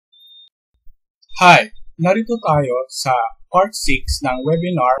Hi! Narito tayo sa Part 6 ng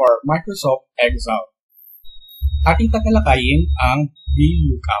webinar for Microsoft Excel. Ating tatalakayin ang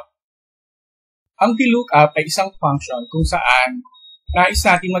VLOOKUP. Ang VLOOKUP ay isang function kung saan nais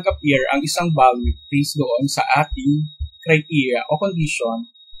natin mag-appear ang isang value based doon sa ating criteria o condition.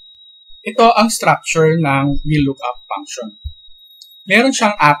 Ito ang structure ng VLOOKUP function. Meron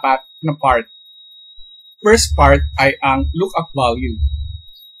siyang apat na part. First part ay ang lookup value.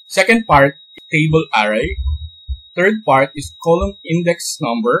 Second part, table array. Third part is column index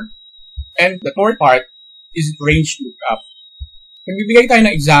number. And the fourth part is range lookup. Magbibigay tayo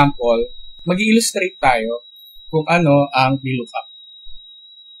ng example, mag-illustrate tayo kung ano ang VLOOKUP.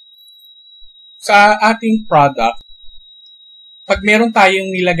 Sa ating product, pag meron tayong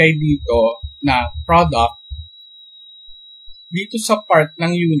nilagay dito na product, dito sa part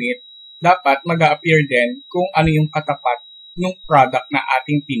ng unit, dapat mag-a-appear din kung ano yung katapat ng product na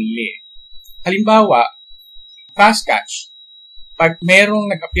ating pinili. Halimbawa, fast catch. Pag merong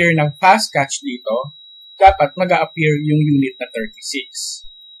nag-appear ng fast catch dito, dapat mag-a-appear yung unit na 36.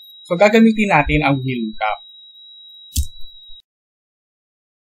 So, gagamitin natin ang VLOOKUP.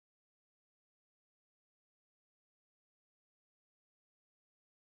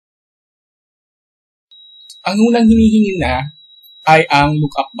 Ang unang hinihingi na ay ang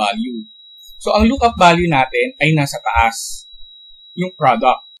lookup value. So, ang lookup value natin ay nasa taas, yung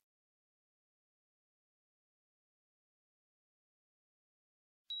product.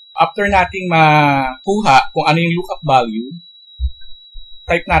 After nating makuha kung ano yung lookup value,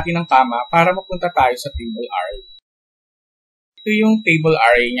 type natin ng tama para mapunta tayo sa table array. Ito yung table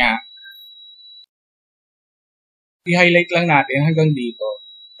array niya. I-highlight lang natin hanggang dito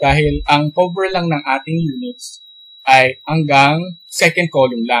dahil ang cover lang ng ating units ay hanggang second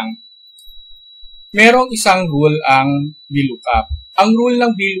column lang. Merong isang rule ang VLOOKUP. Ang rule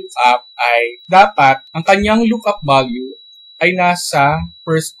ng VLOOKUP ay dapat ang kanyang lookup value ay nasa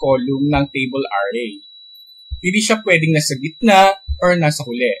first column ng table array. Hindi siya pwedeng nasa gitna or nasa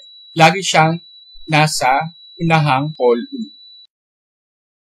huli. Lagi siyang nasa unahang column.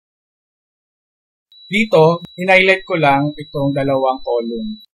 Dito, in-highlight ko lang itong dalawang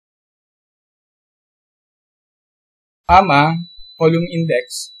column. Tama, column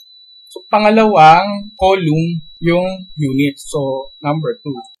index. So, pangalawang column yung unit. So, number 2.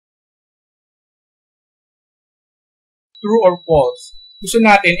 True or false. Gusto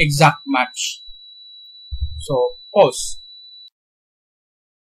natin exact match. So, false.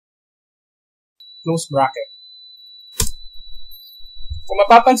 Close bracket. Kung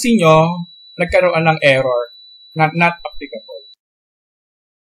mapapansin nyo, nagkaroon ng error na not applicable.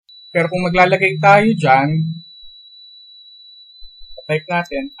 Pero kung maglalagay tayo dyan, type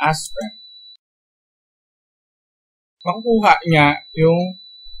natin as friend. Makukuha niya yung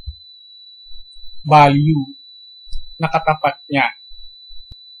value na katapat niya.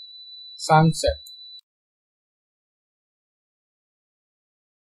 Sunset.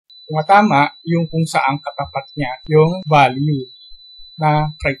 Kung matama, yung kung saan katapat niya yung value na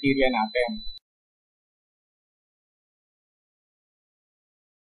criteria natin.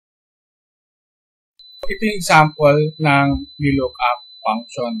 Ito yung example ng VLOOKUP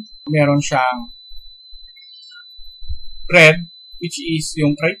function. Meron siyang red, which is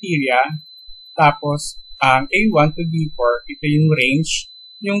yung criteria. Tapos, ang A1 to B4, ito yung range.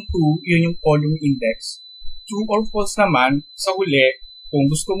 Yung 2, yun yung column index. True or false naman, sa huli, kung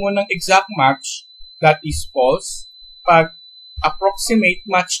gusto mo ng exact match, that is false. Pag approximate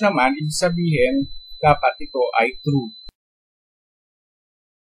match naman, ibig sabihin, dapat ito ay true.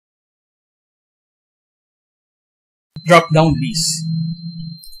 Dropdown list.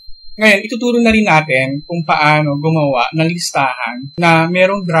 Ngayon, ituturo na rin natin kung paano gumawa ng listahan na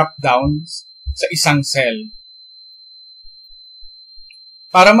merong dropdown sa isang cell.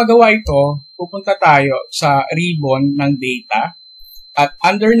 Para magawa ito, pupunta tayo sa ribbon ng data at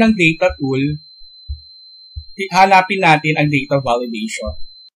under ng data tool, hanapin natin ang data validation.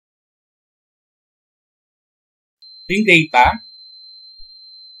 Yung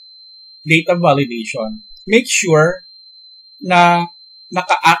data validation. Make sure na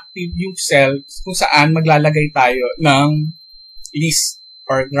naka-active yung cell kung saan maglalagay tayo ng list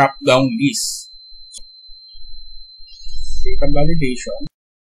or drop-down list. Data validation.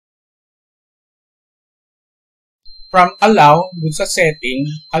 From allow, dun sa setting,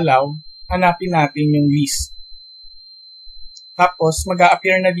 allow, hanapin natin yung list. Tapos,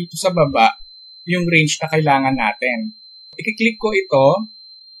 mag-a-appear na dito sa baba yung range na kailangan natin. I-click ko ito,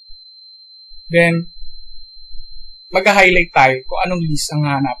 then, mag-highlight tayo kung anong list ang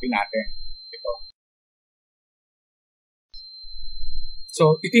hanapin natin. Ito. So,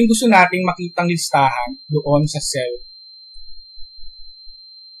 So, ito yung gusto nating makitang listahan doon sa cell.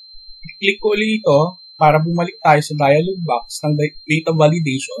 I-click ko ulit ito para bumalik tayo sa dialog box ng data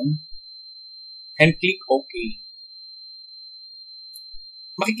validation and click OK.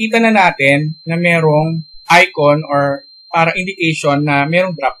 Makikita na natin na merong icon or para indication na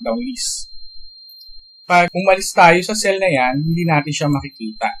merong drop-down list. Pag umalis tayo sa cell na yan, hindi natin siya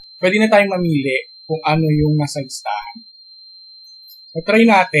makikita. Pwede na tayong mamili kung ano yung nasa listahan. So, try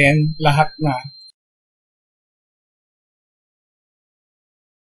natin lahat na.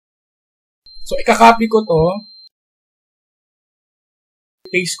 So, ikakopy ko to.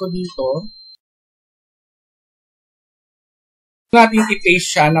 Paste ko dito. Natin i-paste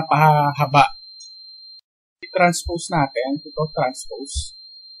siya na pahaba. I-transpose natin. Ito, transpose.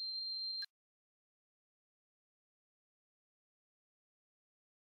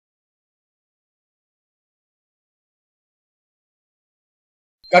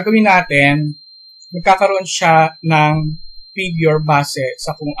 Gagawin natin, magkakaroon siya ng figure base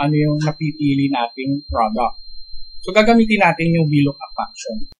sa kung ano yung napipili nating product. So, gagamitin natin yung VLOOKUP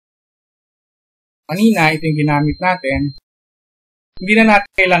function. Kanina, ito yung ginamit natin. Hindi na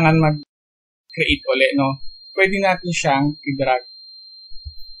natin kailangan mag-create ulit, no? Pwede natin siyang i-drag.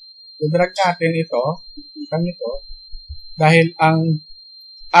 I-drag natin ito, ikan ito, dahil ang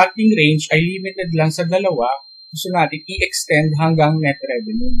ating range ay limited lang sa dalawa, gusto natin i-extend hanggang net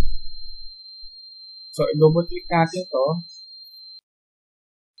revenue. So, i-double click natin to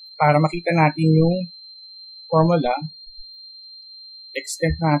para makita natin yung formula.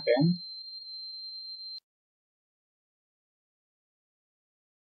 Extend natin.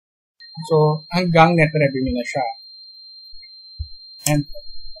 So, hanggang net revenue na siya. And,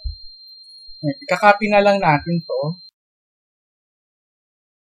 ikakopy na lang natin to.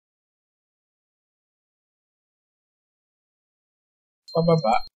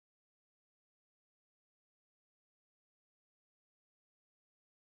 Pababa.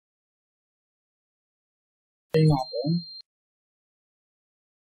 Try natin.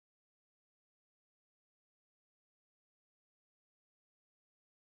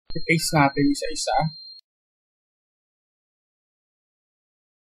 I-paste natin isa-isa.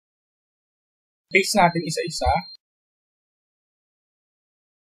 Paste natin isa-isa.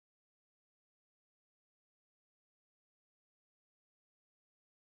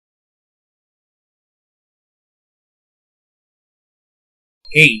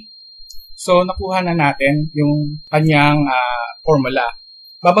 Okay. So, nakuha na natin yung kanyang formula.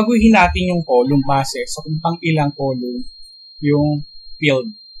 Babaguhin natin yung column base sa kung pang ilang column yung field.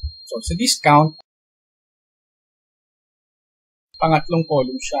 So, sa discount, pangatlong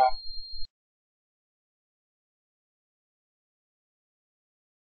column siya.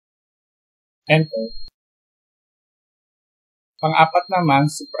 Enter. Pang-apat naman,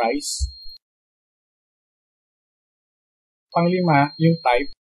 si price. Pang-lima, yung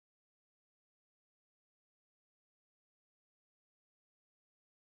type.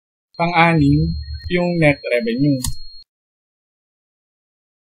 Pang-anim, yung net revenue.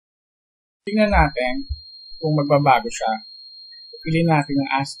 Tingnan natin kung magbabago siya. Piliin natin ang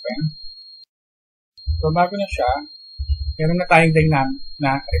Aspen. Babago na siya. Meron na tayong dynamic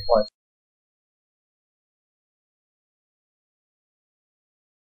na report.